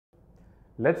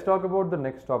Let's talk about the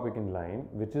next topic in line,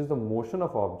 which is the motion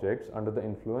of objects under the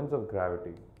influence of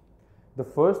gravity. The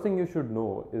first thing you should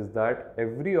know is that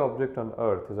every object on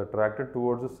Earth is attracted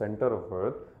towards the center of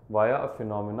Earth via a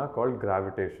phenomena called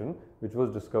gravitation, which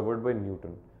was discovered by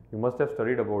Newton. You must have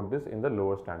studied about this in the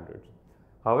lower standards.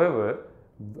 However,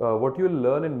 what you will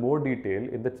learn in more detail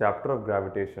in the chapter of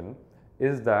gravitation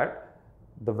is that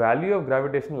the value of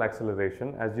gravitational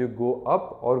acceleration as you go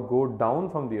up or go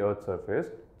down from the Earth's surface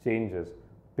changes.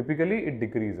 Typically, it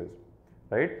decreases,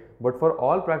 right? But for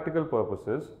all practical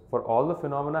purposes, for all the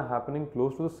phenomena happening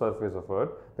close to the surface of Earth,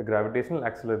 the gravitational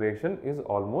acceleration is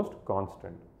almost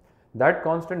constant. That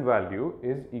constant value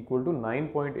is equal to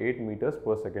 9.8 meters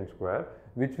per second square,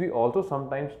 which we also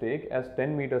sometimes take as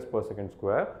 10 meters per second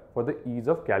square for the ease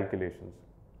of calculations.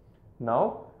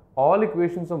 Now, all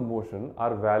equations of motion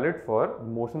are valid for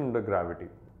motion under gravity.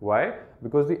 Why?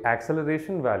 Because the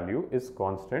acceleration value is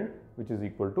constant, which is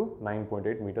equal to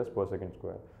 9.8 meters per second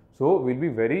square. So, we will be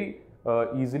very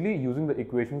easily using the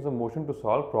equations of motion to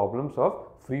solve problems of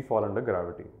free fall under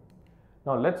gravity.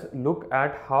 Now, let's look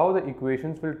at how the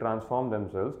equations will transform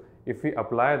themselves if we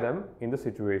apply them in the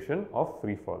situation of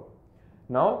free fall.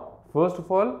 Now, first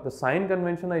of all, the sign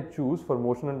convention I choose for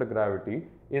motion under gravity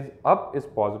is up is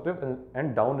positive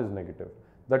and down is negative.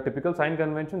 The typical sign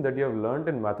convention that you have learnt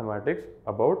in mathematics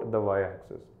about the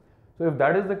y-axis. So, if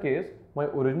that is the case, my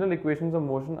original equations of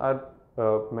motion are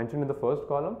mentioned in the first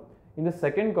column. In the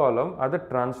second column are the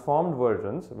transformed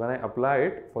versions when I apply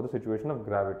it for the situation of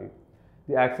gravity.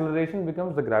 The acceleration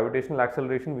becomes the gravitational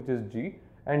acceleration, which is g,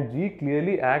 and g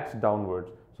clearly acts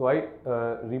downwards. So, I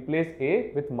replace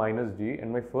a with minus g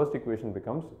and my first equation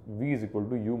becomes v is equal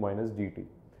to u minus gt.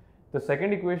 The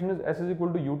second equation is s is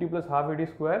equal to ut plus half at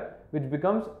square, which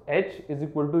becomes h is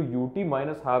equal to ut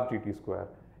minus half gt square.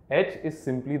 H is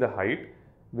simply the height,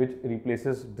 which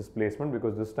replaces displacement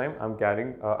because this time I'm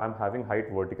having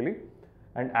height vertically,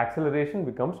 and acceleration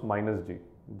becomes minus g,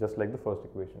 just like the first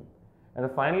equation. And the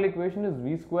final equation is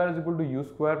v square is equal to u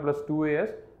square plus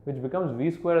 2as, which becomes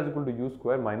v square is equal to u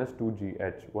square minus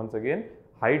 2gh. Once again,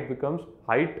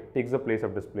 height takes the place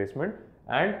of displacement,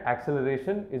 and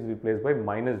acceleration is replaced by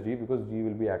minus g because g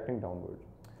will be acting downwards.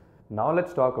 Now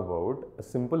let's talk about a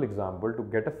simple example to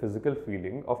get a physical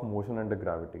feeling of motion under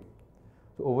gravity.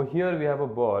 So over here we have a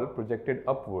ball projected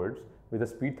upwards with a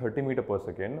speed 30 meter per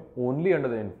second only under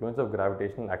the influence of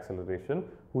gravitational acceleration,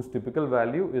 whose typical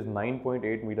value is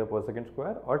 9.8 meter per second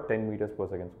square or 10 meters per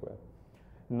second square.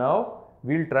 Now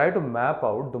we'll try to map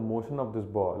out the motion of this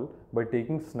ball by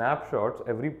taking snapshots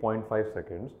every 0.5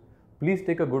 seconds. Please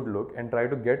take a good look and try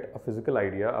to get a physical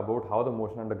idea about how the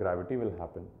motion under gravity will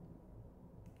happen.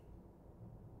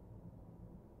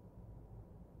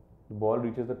 The ball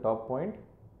reaches the top point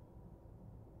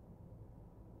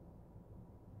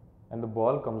and the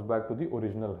ball comes back to the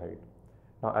original height.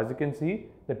 Now, as you can see,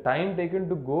 the time taken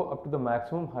to go up to the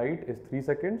maximum height is 3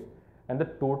 seconds and the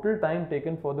total time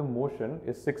taken for the motion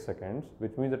is 6 seconds,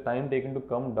 which means the time taken to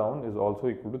come down is also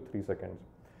equal to 3 seconds.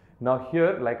 Now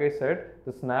here, like I said,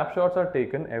 the snapshots are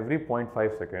taken every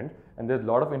 0.5 seconds and there's a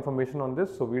lot of information on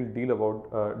this, so we'll deal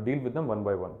with them one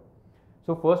by one.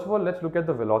 So first of all, let's look at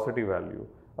the velocity value.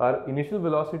 Our initial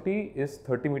velocity is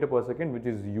 30 meter per second, which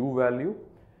is u value.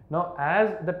 Now as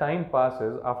the time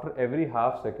passes, after every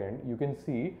half second, you can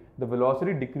see the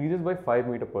velocity decreases by 5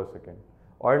 meter per second.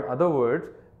 Or in other words,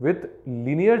 with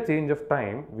linear change of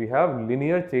time, we have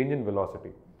linear change in velocity.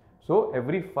 So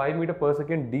every 5 meter per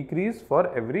second decrease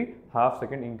for every half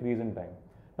second increase in time.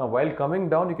 Now while coming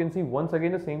down, you can see once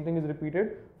again the same thing is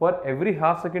repeated. For every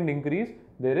half second increase,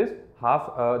 there is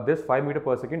this 5 meter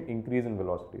per second increase in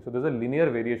velocity. So there's a linear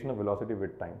variation of velocity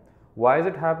with time. Why is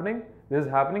it happening? This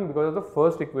is happening because of the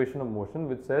first equation of motion,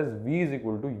 which says v is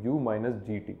equal to u minus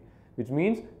gt, which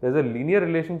means there's a linear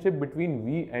relationship between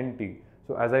v and t.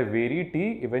 So as I vary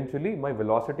t, eventually my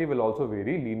velocity will also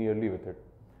vary linearly with it.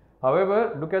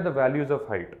 However, look at the values of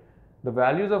height. The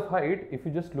values of height, if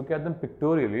you just look at them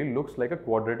pictorially, looks like a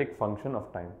quadratic function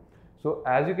of time. So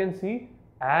as you can see,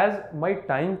 as my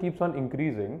time keeps on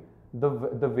increasing,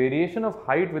 the variation of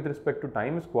height with respect to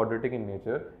time is quadratic in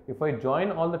nature. If I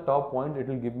join all the top points, it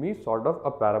will give me sort of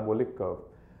a parabolic curve.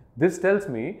 This tells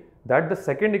me that the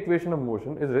second equation of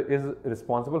motion is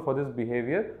responsible for this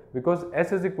behavior, because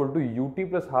s is equal to ut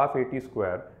plus half at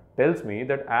square tells me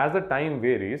that as the time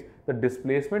varies, the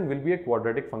displacement will be a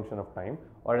quadratic function of time,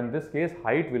 or in this case,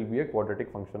 height will be a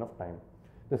quadratic function of time.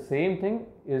 The same thing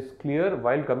is clear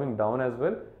while coming down as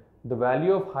well. The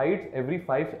value of heights every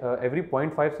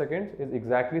 0.5 seconds is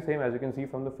exactly same as you can see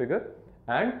from the figure,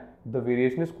 and the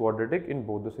variation is quadratic in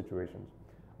both the situations.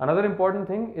 Another important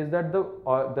thing is that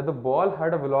the ball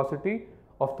had a velocity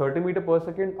of 30 meter per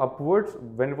second upwards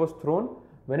when it was thrown.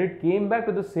 When it came back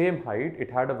to the same height,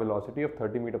 it had a velocity of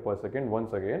 30 meter per second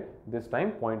once again, this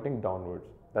time pointing downwards.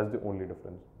 That's the only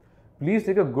difference. Please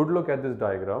take a good look at this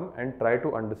diagram and try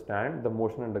to understand the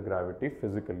motion under gravity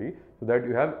physically so that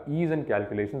you have ease in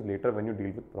calculations later when you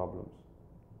deal with problems.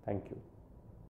 Thank you.